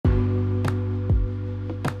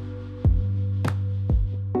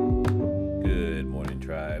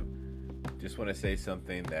Just want to say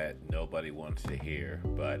something that nobody wants to hear,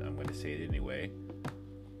 but I'm going to say it anyway.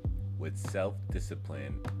 With self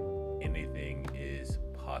discipline, anything is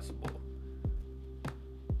possible.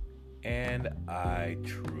 And I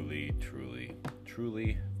truly, truly,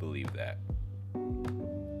 truly believe that.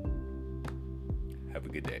 Have a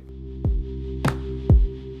good day.